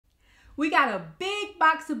We got a big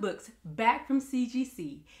box of books back from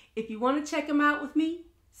CGC. If you want to check them out with me,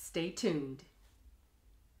 stay tuned.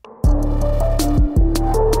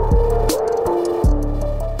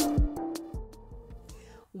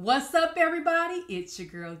 What's up, everybody? It's your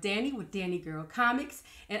girl Danny with Danny Girl Comics,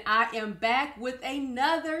 and I am back with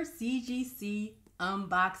another CGC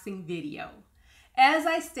unboxing video. As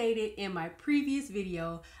I stated in my previous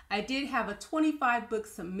video, I did have a 25 book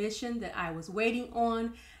submission that I was waiting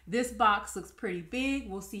on. This box looks pretty big.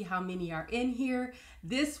 We'll see how many are in here.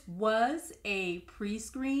 This was a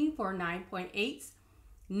pre-screen for 9.8s.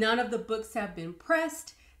 None of the books have been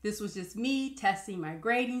pressed. This was just me testing my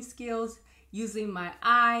grading skills, using my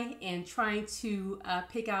eye and trying to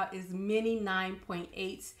pick out as many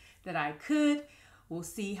 9.8s that I could. We'll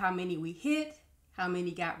see how many we hit, how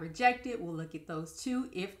many got rejected. We'll look at those too,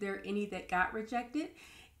 if there are any that got rejected.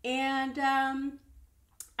 And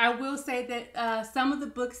I will say that some of the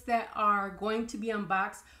books that are going to be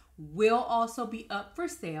unboxed will also be up for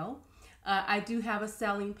sale. I do have a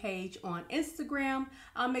selling page on Instagram.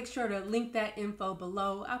 I'll make sure to link that info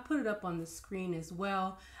below. I'll put it up on the screen as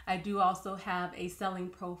well. I do also have a selling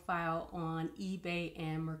profile on eBay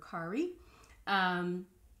and Mercari.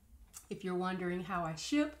 If you're wondering how I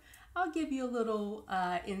ship, I'll give you a little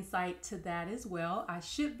insight to that as well. I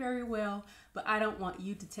ship very well, but I don't want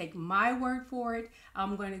you to take my word for it.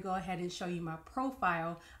 I'm going to go ahead and show you my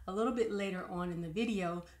profile a little bit later on in the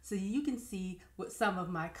video so you can see what some of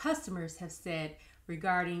my customers have said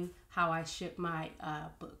regarding how I ship my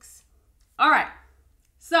books. All right,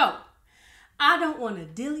 so I don't want to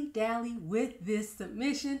dilly-dally with this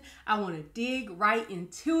submission. I want to dig right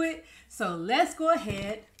into it. So let's go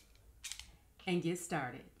ahead and get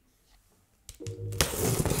started.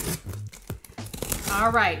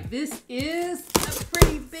 All right, this is a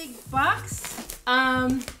pretty big box.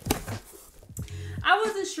 I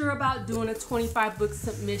wasn't sure about doing a 25 book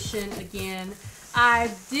submission again.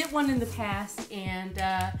 I did one in the past and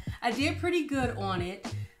I did pretty good on it.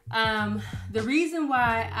 The reason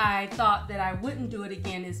why I thought that I wouldn't do it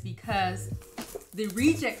again is because the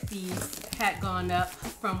reject fees had gone up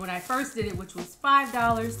from when I first did it, which was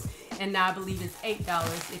 $5, and now I believe it's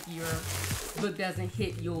 $8 if your book doesn't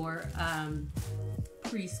hit your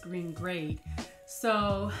pre-screen grade.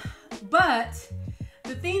 So, but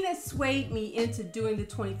the thing that swayed me into doing the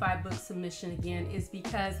 25 book submission again is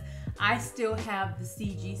because I still have the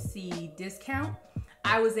CGC discount.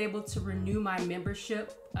 I was able to renew my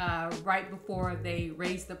membership right before they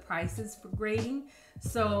raised the prices for grading.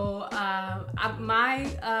 So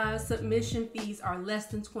my submission fees are less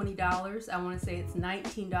than $20. I want to say it's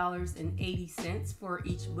 $19.80 for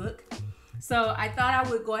each book. So I thought I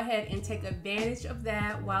would go ahead and take advantage of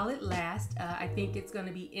that while it lasts. I think it's going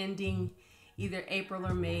to be ending either April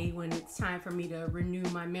or May when it's time for me to renew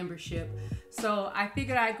my membership. So I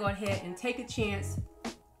figured I'd go ahead and take a chance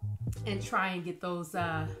and try and get those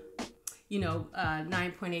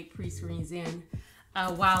 9.8 pre-screens in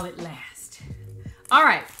while it lasts. All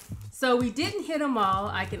right, so we didn't hit them all.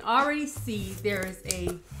 I can already see there is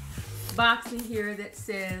a box in here that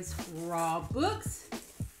says raw books.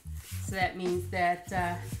 So that means that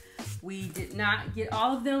we did not get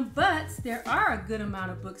all of them, but there are a good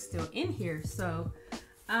amount of books still in here. So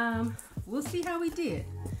we'll see how we did.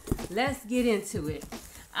 Let's get into it.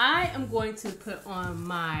 I am going to put on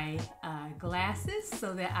my glasses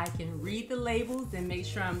so that I can read the labels and make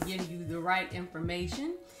sure I'm giving you the right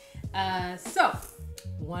information. So,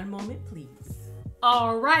 one moment, please.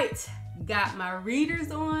 All right, got my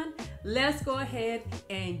readers on. Let's go ahead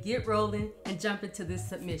and get rolling and jump into this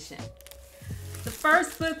submission. The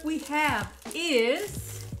first book we have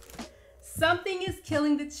is Something is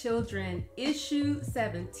Killing the Children, issue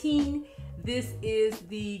 17. This is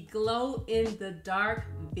the glow in the dark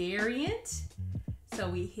variant. So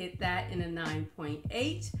we hit that in a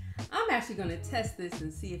 9.8. I'm actually going to test this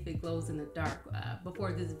and see if it glows in the dark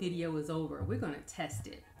before this video is over. We're going to test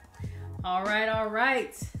it. All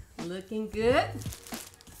right. Looking good.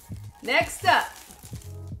 Next up.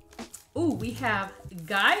 Ooh, we have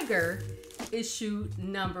Geiger issue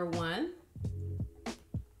number 1.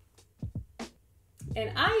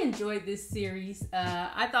 And I enjoyed this series.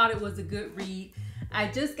 I thought it was a good read. I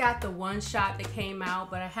just got the one shot that came out,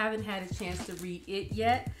 but I haven't had a chance to read it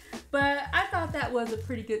yet. But I thought that was a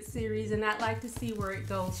pretty good series, and I'd like to see where it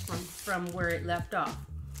goes from where it left off.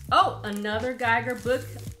 Oh, another Geiger book.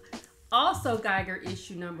 Also Geiger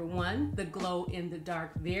issue number 1, the glow in the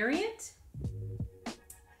dark variant.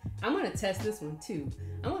 I'm going to test this one too.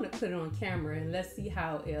 I'm going to put it on camera and let's see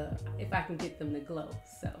how if I can get them to glow.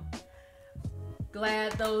 So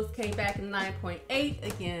Glad those came back in 9.8.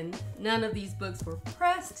 Again, none of these books were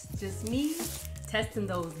pressed, just me testing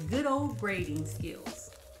those good old grading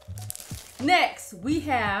skills. Next, we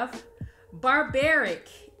have Barbaric,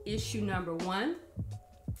 issue number 1.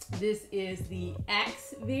 This is the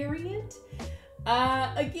Axe variant.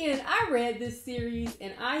 Again, I read this series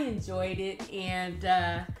and I enjoyed it, and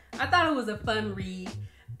I thought it was a fun read.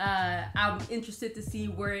 I'm interested to see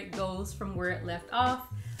where it goes from where it left off.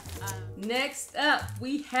 Next up,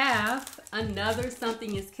 we have another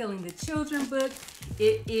Something is Killing the Children book.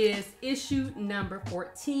 It is issue number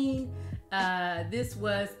 14. This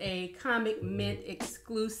was a Comic Mint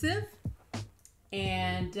exclusive,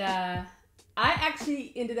 and I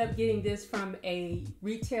actually ended up getting this from a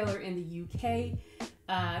retailer in the UK.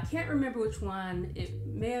 I can't remember which one. It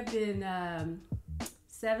may have been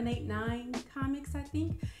 789 Comics, I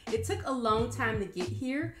think. It took a long time to get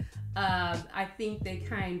here. I think they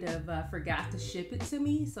kind of forgot to ship it to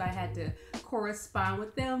me, so I had to correspond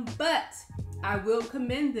with them, but I will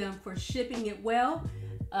commend them for shipping it well.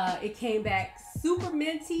 It came back super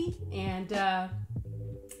minty, and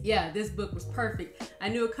yeah, this book was perfect. I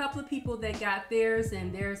knew a couple of people that got theirs,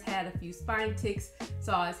 and theirs had a few spine ticks,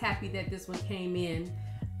 so I was happy that this one came in.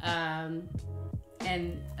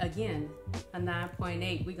 And again, a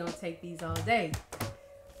 9.8. We're gonna take these all day.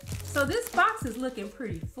 So this box is looking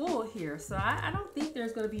pretty full here, so I don't think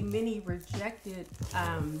there's going to be many rejected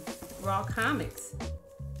raw comics.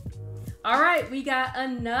 All right, we got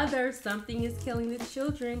another Something is Killing the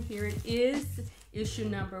Children. Here it is, issue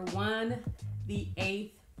number 1, the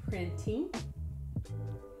 8th printing.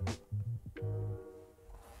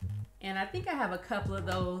 And I think I have a couple of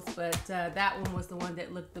those, but that one was the one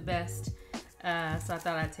that looked the best. So I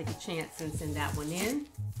thought I'd take a chance and send that one in.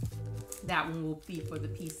 That one will be for the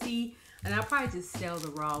PC, and I'll probably just sell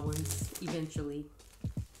the raw ones eventually.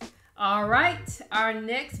 All right, our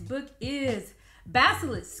next book is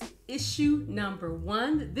Basilisk, issue number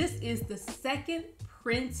 1. This is the 2nd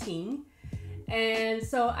printing, and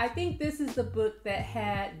so I think this is the book that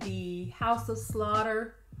had the House of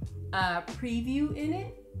Slaughter preview in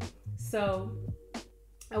it. So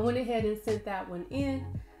I went ahead and sent that one in.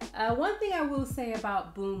 One thing I will say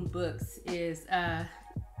about Boom Books is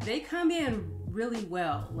they come in really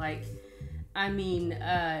well. Like, I mean,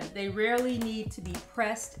 they rarely need to be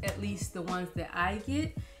pressed, at least the ones that I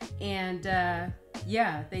get. And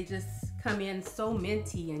yeah, they just come in so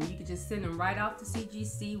minty, and you can just send them right off to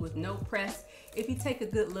CGC with no press if you take a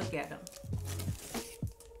good look at them.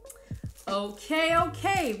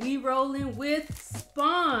 Okay, we rolling with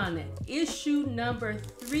Spawn, issue number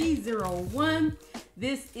 301.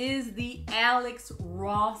 This is the Alex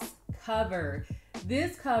Ross cover.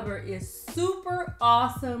 This cover is super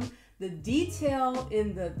awesome. The detail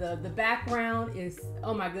in the background is,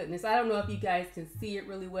 oh my goodness. I don't know if you guys can see it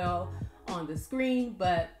really well on the screen,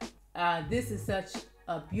 but this is such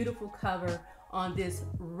a beautiful cover on this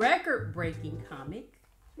record-breaking comic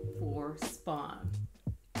for Spawn.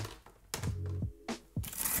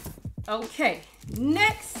 Okay,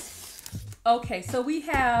 next. Okay, so we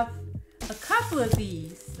have a couple of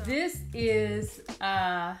these. This is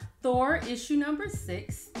Thor issue number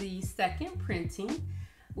 6, the 2nd printing.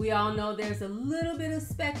 We all know there's a little bit of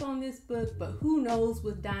spec on this book, but who knows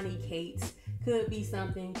with Donny Cates. Could be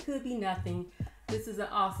something, could be nothing. This is an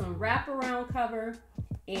awesome wraparound cover,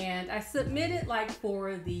 and I submitted like 4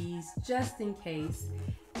 of these just in case.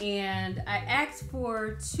 And I asked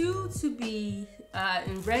for 2 to be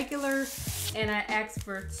in regular, and I asked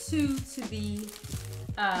for 2 to be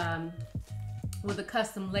with a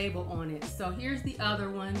custom label on it. So here's the other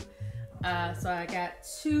one. So I got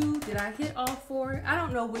 2. Did I hit all 4? I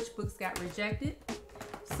don't know which books got rejected.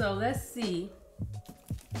 So let's see.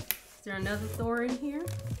 Is there another Thor in here?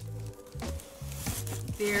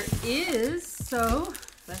 There is. So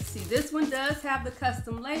let's see. This one does have the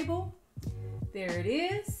custom label. There it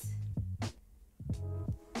is.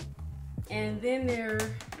 And then there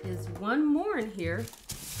is one more in here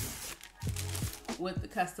with the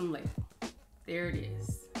custom label. There it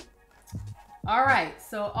is. All right,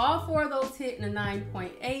 so all 4 of those hit in a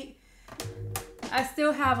 9.8. I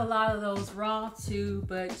still have a lot of those raw too,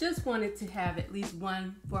 but just wanted to have at least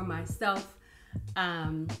one for myself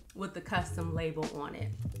with the custom label on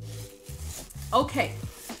it. Okay,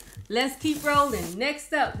 let's keep rolling.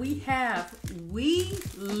 Next up, we have We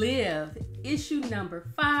Live, issue number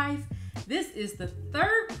 5. This is the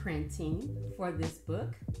 3rd printing for this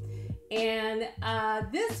book. And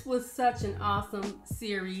this was such an awesome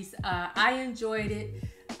series. I enjoyed it.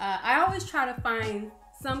 I always try to find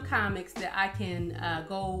some comics that I can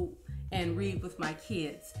go and read with my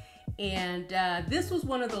kids. And this was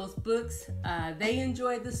one of those books. They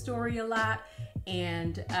enjoyed the story a lot,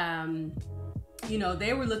 and you know,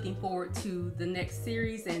 they were looking forward to the next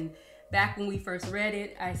series. And back when we first read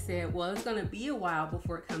it, I said, well, it's gonna be a while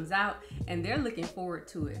before it comes out, and they're looking forward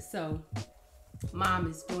to it. So Mom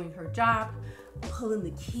is doing her job, pulling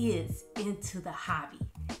the kids into the hobby,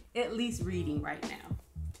 at least reading right now.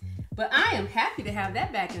 But I am happy to have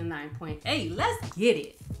that back in 9.8. Let's get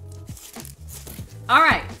it. All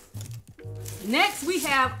right. Next we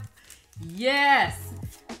have, yes,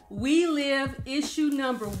 We Live issue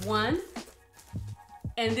number 1.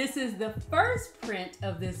 And this is the first print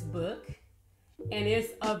of this book. And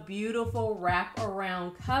it's a beautiful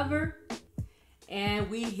wrap-around cover. And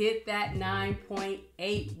we hit that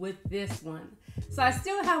 9.8 with this one. So I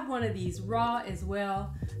still have one of these raw as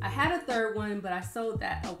well. I had a third one, but I sold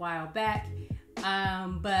that a while back.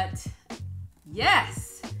 But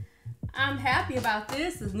yes, I'm happy about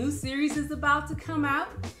this. The new series is about to come out.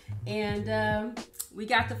 And we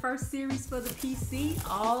got the first series for the PC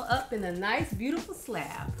all up in a nice, beautiful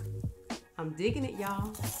slab. I'm digging it,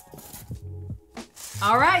 y'all.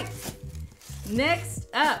 All right. Next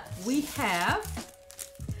up, we have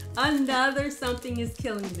another Something is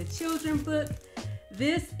Killing the Children book.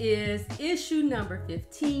 This is issue number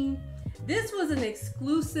 15. This was an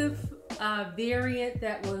exclusive variant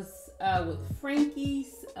that was with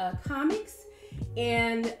Frankie's Comics.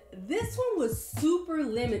 And this one was super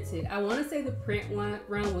limited. I want to say the print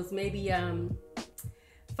run was maybe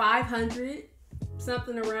 500,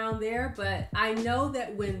 something around there. But I know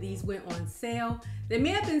that when these went on sale, they may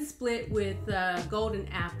have been split with Golden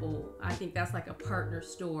Apple. I think that's like a partner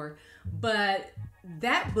store. But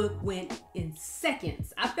that book went in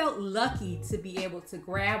seconds. I felt lucky to be able to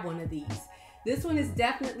grab one of these. This one is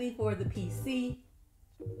definitely for the PC.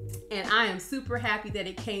 And I am super happy that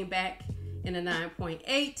it came back in a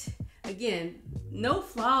 9.8. Again, no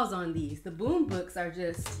flaws on these. The Boom books are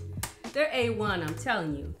just, they're A1, I'm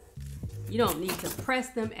telling you. You don't need to press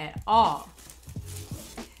them at all.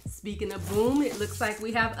 Speaking of Boom, it looks like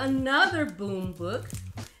we have another Boom book.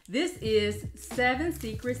 This is 7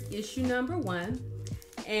 Secrets issue number 1.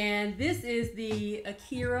 And this is the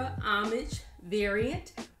Akira Homage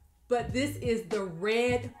variant, but this is the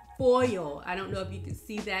red foil. I don't know if you can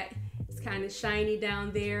see that. It's kind of shiny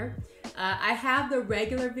down there. I have the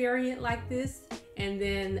regular variant like this, and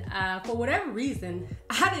then for whatever reason,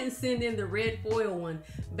 I didn't send in the red foil one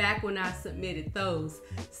back when I submitted those.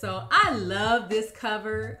 So I love this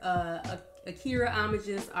cover. Akira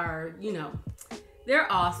homages are, you know,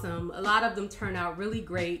 they're awesome. A lot of them turn out really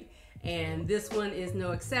great, and this one is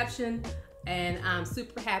no exception, and I'm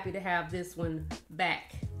super happy to have this one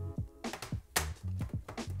back.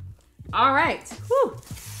 All right, whew.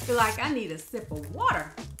 Feel like I need a sip of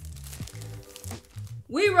water.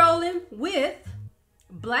 We rolling with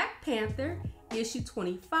Black Panther issue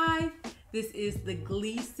 25. This is the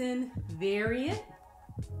Gleason variant.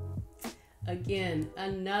 Again,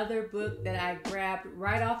 another book that I grabbed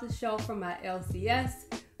right off the shelf from my LCS.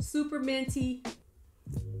 Super minty.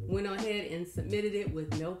 Went ahead and submitted it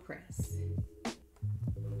with no press.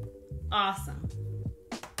 Awesome.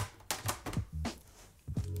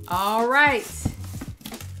 All right.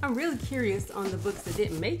 I'm really curious on the books that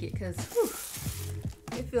didn't make it, because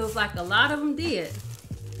it feels like a lot of them did.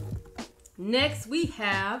 Next, we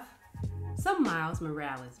have some Miles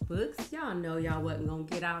Morales books. Y'all know y'all wasn't gonna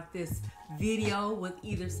get out this video with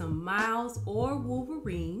either some Miles or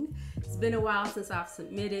Wolverine. It's been a while since I've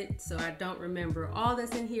submitted, so I don't remember all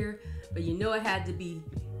that's in here, but you know it had to be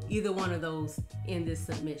either one of those in this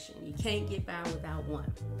submission. You can't get by without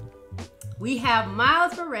one. We have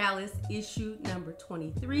Miles Morales issue number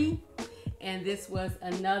 23, and this was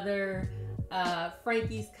another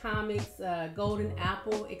Frankie's Comics Golden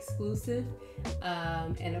Apple exclusive,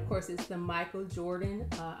 and of course it's the Michael Jordan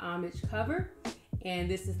homage cover, and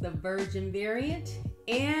this is the Virgin variant,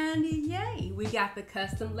 and yay, we got the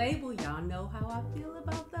custom label. Y'all know how I feel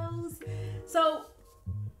about those. So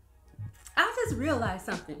I just realized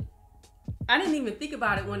something. I didn't even think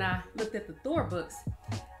about it when I looked at the Thor books.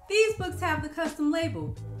 These books have the custom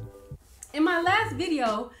label. In my last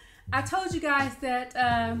video, I told you guys that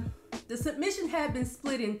the submission had been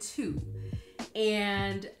split in 2.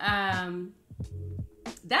 And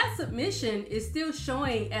that submission is still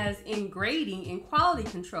showing as in grading and quality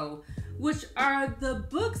control, which are the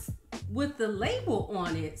books with the label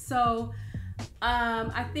on it. So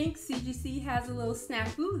I think CGC has a little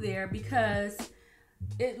snafu there, because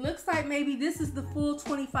it looks like maybe this is the full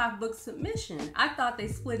 25 book submission. I thought they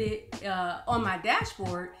split it on my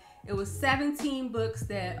dashboard. It was 17 books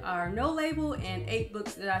that are no label and 8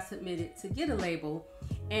 books that I submitted to get a label.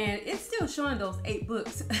 and it's still showing those 8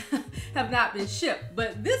 books have not been shipped,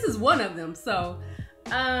 but this is one of them. So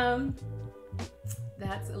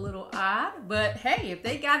that's a little odd, but hey, if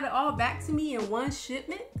they got it all back to me in one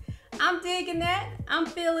shipment, I'm digging that. I'm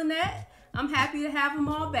feeling that. I'm happy to have them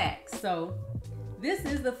all back. So this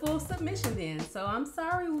is the full submission then. So I'm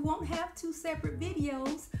sorry we won't have 2 separate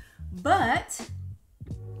videos, but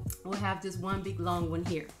we'll have just one big long one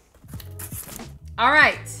here. All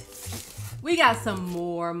right, we got some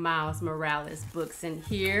more Miles Morales books in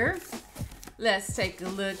here. Let's take a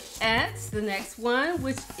look at the next one,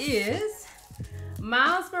 which is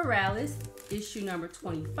Miles Morales, issue number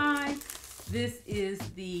 25. This is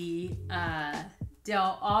the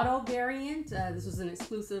Del Auto variant. This was an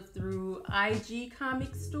exclusive through IG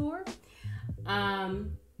Comic Store. I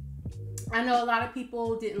know a lot of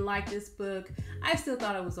people didn't like this book. I still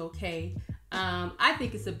thought it was okay. I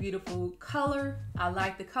think it's a beautiful color. I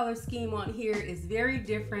like the color scheme on here. It's very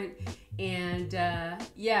different. And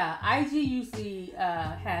yeah, IG usually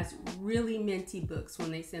has really minty books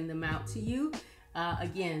when they send them out to you.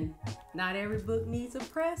 Again, not every book needs a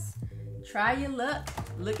press. Try your luck.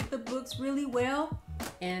 Look at the books really well,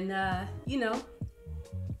 and you know,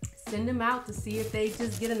 send them out to see if they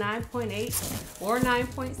just get a 9.8 or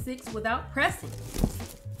 9.6 without pressing.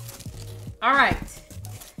 All right,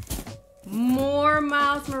 more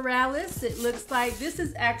Miles Morales. It looks like this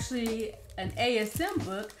is actually an ASM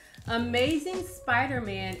book, Amazing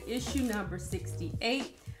Spider-Man issue number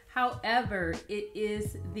 68. However, it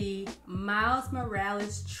is the Miles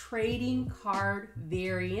Morales trading card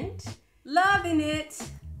variant. Loving it.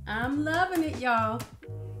 I'm loving it, y'all.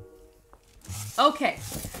 Okay,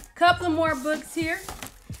 couple of more books here.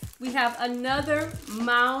 We have another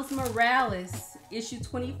Miles Morales, issue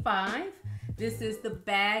 25. This is the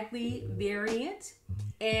Bagley variant.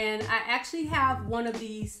 And I actually have one of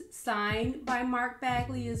these signed by Mark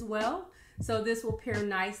Bagley as well. So this will pair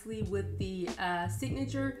nicely with the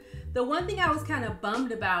signature. The one thing I was kind of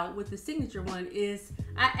bummed about with the signature one is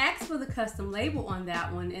I asked for the custom label on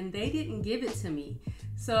that one and they didn't give it to me.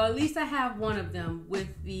 So at least I have one of them with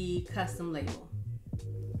the custom label.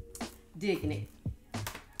 Digging it.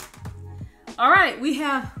 All right, we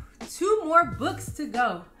have 2 more books to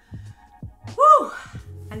go. Whew,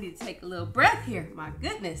 I need to take a little breath here. My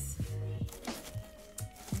goodness.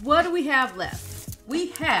 What do we have left?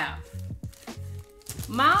 We have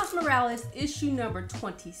Miles Morales issue number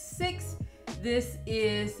 26. This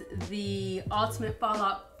is the Ultimate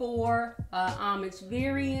Fallout 4 homage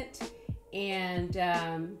variant, and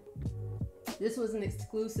this was an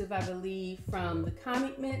exclusive, I believe, from the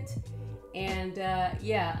Comic Mint. And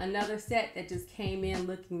yeah, another set that just came in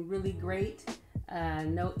looking really great.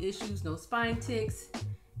 No issues, no spine ticks,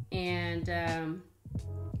 and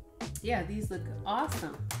yeah, these look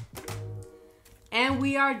awesome. And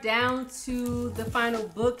we are down to the final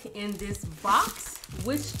book in this box,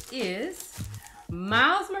 which is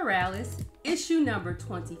Miles Morales, issue number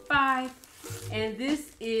 25. And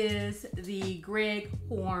this is the Greg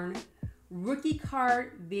Horn rookie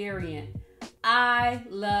card variant. I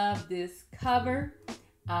love this cover.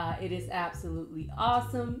 It is absolutely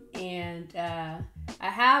awesome. And I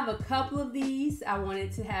have a couple of these. I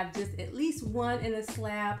wanted to have just at least one in a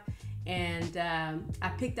slab. And I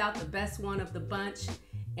picked out the best one of the bunch,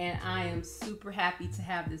 and I am super happy to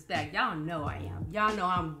have this back. Y'all know I am. Y'all know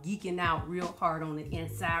I'm geeking out real hard on the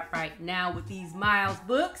inside right now with these Miles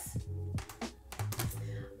books.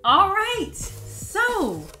 All right,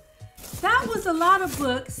 so that was a lot of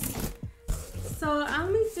books. So let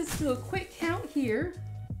me just do a quick count here.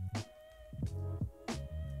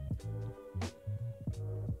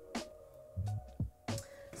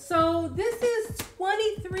 So this is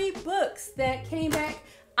 23 books that came back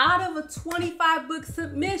out of a 25 book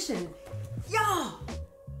submission. Y'all,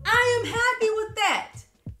 I am happy with that.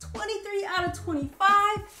 23 out of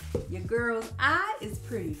 25. Your girl's eye is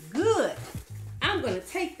pretty good. I'm gonna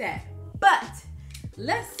take that. But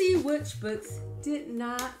let's see which books did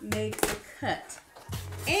not make the cut.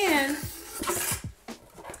 And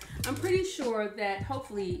I'm pretty sure that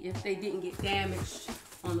hopefully if they didn't get damaged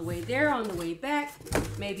on the way there, on the way back,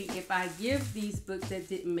 maybe if I give these books that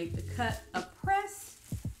didn't make the cut a press,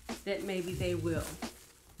 that maybe they will.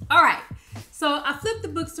 All right, so I flipped the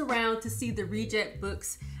books around to see the reject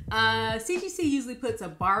books. CGC usually puts a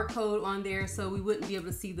barcode on there, so we wouldn't be able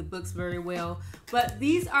to see the books very well. But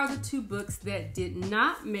these are the 2 books that did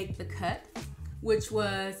not make the cut, which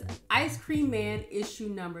was Ice Cream Man issue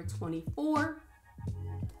number 24.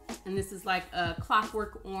 And this is like a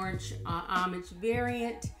Clockwork Orange homage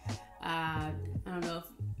variant. I don't know if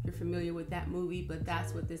you're familiar with that movie, but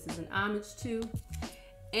that's what this is an homage to.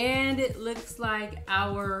 And it looks like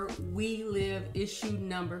our We Live issue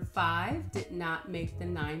number 5 did not make the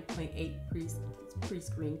 9.8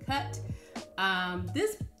 pre-screen cut.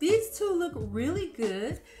 These two look really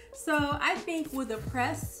good. So I think with the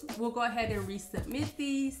press, we'll go ahead and resubmit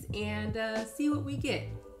these and see what we get.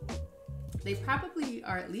 They probably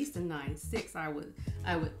are at least a 9.6,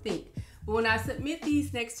 I would think. But when I submit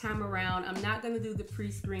these next time around, I'm not going to do the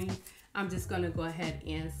pre-screen. I'm just going to go ahead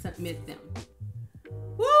and submit them.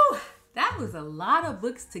 Woo! That was a lot of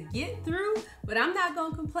books to get through, but I'm not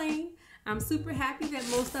going to complain. I'm super happy that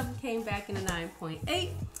most of them came back in a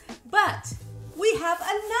 9.8. But we have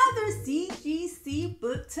another CGC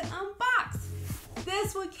book to unbox.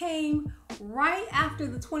 This one came right after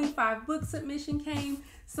the 25 book submission came.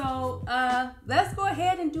 So let's go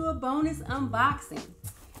ahead and do a bonus unboxing.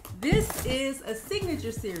 This is a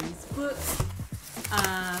signature series book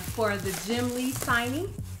for the Jim Lee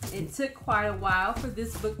signing. It took quite a while for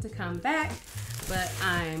this book to come back, but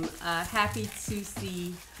I'm happy to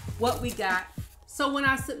see what we got. So when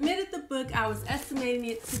I submitted the book, I was estimating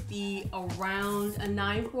it to be around a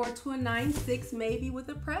 9.4 to a 9.6, maybe with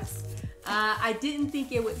the press. I didn't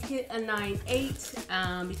think it would hit a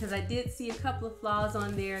 9.8 because I did see a couple of flaws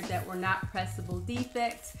on there that were not pressable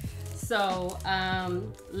defects. So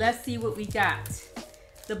let's see what we got.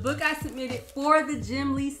 The book I submitted for the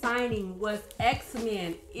Jim Lee signing was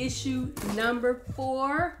X-Men issue number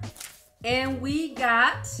 4, and we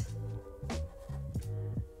got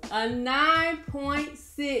a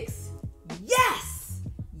 9.6. Yes!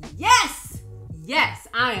 Yes! Yes!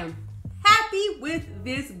 I am happy with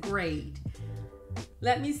this grade.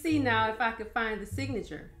 Let me see now if I can find the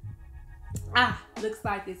signature. Looks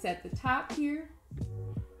like it's at the top here,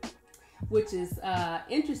 which is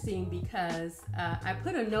interesting because I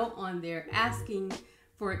put a note on there asking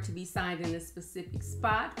for it to be signed in a specific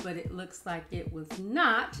spot, but it looks like it was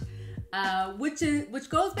not, which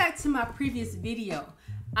goes back to my previous video.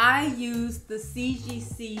 I used the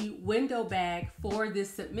CGC window bag for this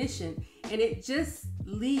submission, and it just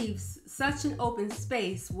leaves such an open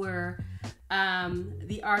space where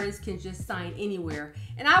the artist can just sign anywhere.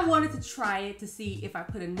 And I wanted to try it to see if I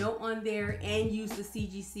put a note on there and use the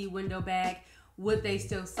CGC window bag, would they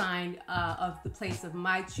still sign of the place of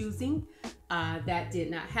my choosing? That did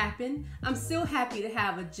not happen. I'm still happy to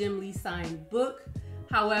have a Jim Lee signed book.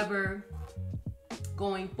 However,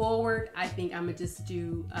 going forward, I think I'm gonna just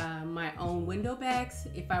do my own window bags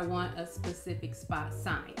if I want a specific spot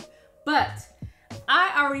signed. But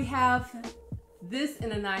I already have this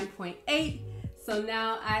in a 9.8, so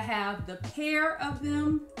now I have the pair of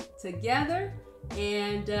them together,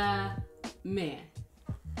 and man,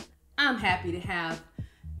 I'm happy to have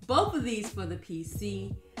both of these for the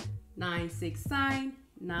PC. 9.6 sign,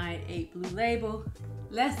 9.8 blue label.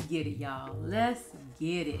 Let's get it, y'all. Let's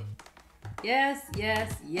get it. Yes,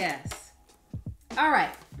 yes, yes. All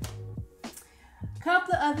right.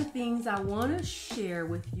 Couple of other things I want to share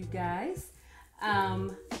with you guys.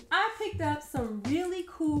 I picked up some really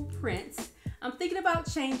cool prints. I'm thinking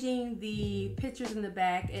about changing the pictures in the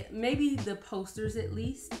back, maybe the posters at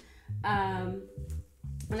least. And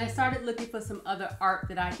I started looking for some other art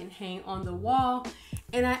that I can hang on the wall.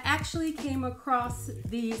 And I actually came across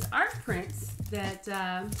these art prints that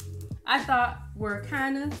I thought were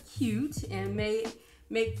kind of cute and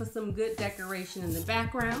make for some good decoration in the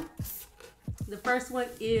background. The first one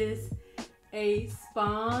is a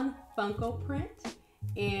Spawn Funko print,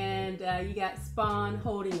 and you got Spawn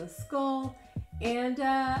holding a skull, and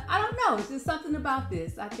I don't know, it's just something about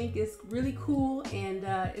this. I think it's really cool, and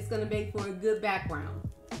it's gonna make for a good background.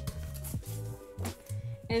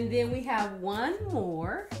 And then we have one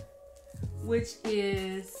more, which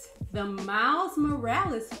is the Miles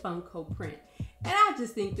Morales Funko print, and I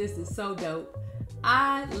just think this is so dope.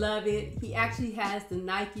 I love it. He actually has the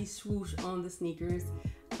Nike swoosh on the sneakers.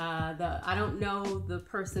 I don't know the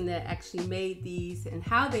person that actually made these and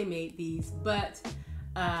how they made these, but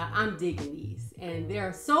I'm digging these. And there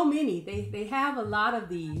are so many. They have a lot of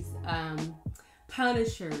these.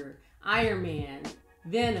 Punisher, Iron Man,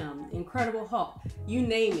 Venom, Incredible Hulk, you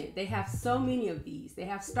name it. They have so many of these. They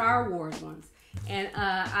have Star Wars ones. And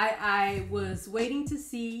I was waiting to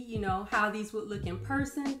see, you know, how these would look in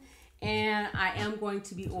person. And I am going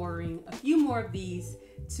to be ordering a few more of these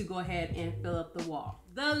to go ahead and fill up the wall.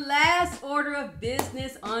 The last order of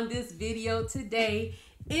business on this video today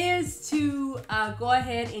is to go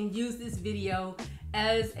ahead and use this video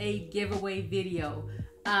as a giveaway video.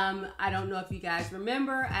 I don't know if you guys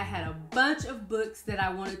remember, I had a bunch of books that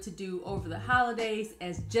I wanted to do over the holidays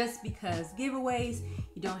as just because giveaways.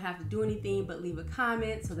 You don't have to do anything but leave a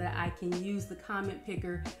comment so that I can use the comment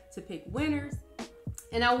picker to pick winners.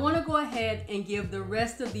 And I want to go ahead and give the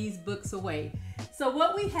rest of these books away. So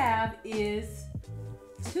what we have is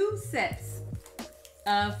 2 sets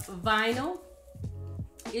of vinyl,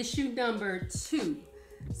 issue number 2.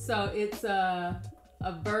 So it's a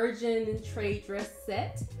Virgin trade dress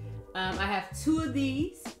set. I have 2 of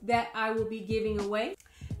these that I will be giving away.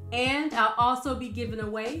 And I'll also be giving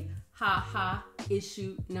away Ha Ha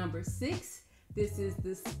issue number 6. This is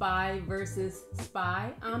the Spy versus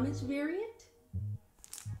Spy homage variant.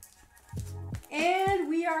 And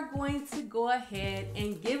we are going to go ahead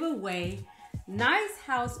and give away Nice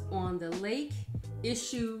House on the Lake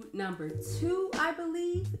issue number 2, I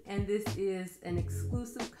believe. And this is an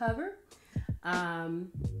exclusive cover.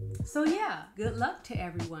 So yeah, good luck to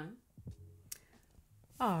everyone.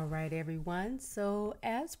 All right, everyone. So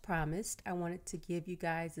as promised, I wanted to give you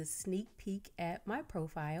guys a sneak peek at my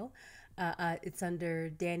profile. It's under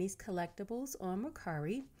Danny's Collectibles on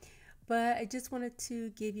Mercari. But I just wanted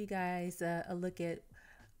to give you guys a look at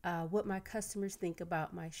what my customers think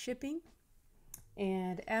about my shipping.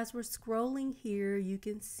 And as we're scrolling here, you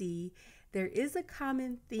can see there is a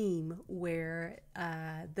common theme where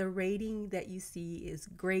the rating that you see is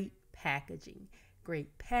great packaging,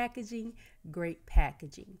 great packaging, great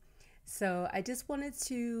packaging. So I just wanted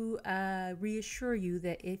to reassure you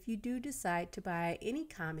that if you do decide to buy any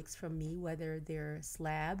comics from me, whether they're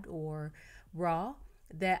slabbed or raw,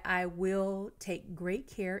 that I will take great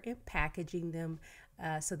care in packaging them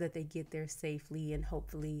so that they get there safely and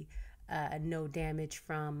hopefully no damage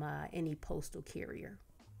from any postal carrier.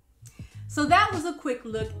 So that was a quick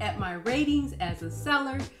look at my ratings as a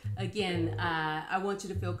seller. Again, I want you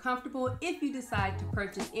to feel comfortable if you decide to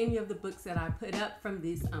purchase any of the books that I put up from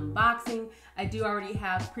this unboxing. I do already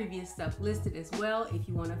have previous stuff listed as well. If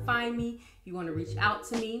you want to find me, if you want to reach out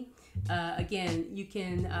to me, again, you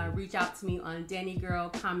can reach out to me on Danny Girl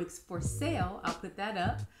Comics for Sale. I'll put that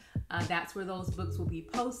up. That's where those books will be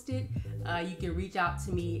posted. You can reach out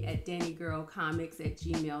to me at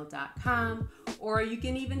dannygirlcomics@gmail.com, or you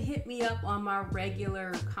can even hit me up on my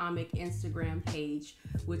regular comic Instagram page,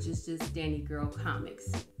 which is just Danny Girl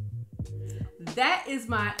Comics. That is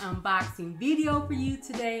my unboxing video for you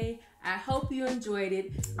today. I hope you enjoyed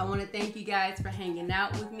it. I want to thank you guys for hanging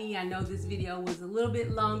out with me. I know this video was a little bit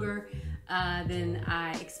longer than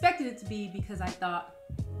I expected it to be because I thought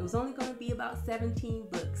it was only going to be about 17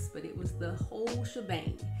 books, but it was the whole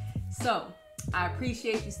shebang. So I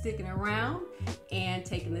appreciate you sticking around and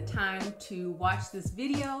taking the time to watch this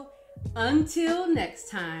video. Until next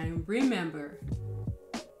time, remember,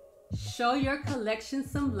 show your collection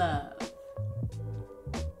some love.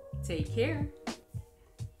 Take care.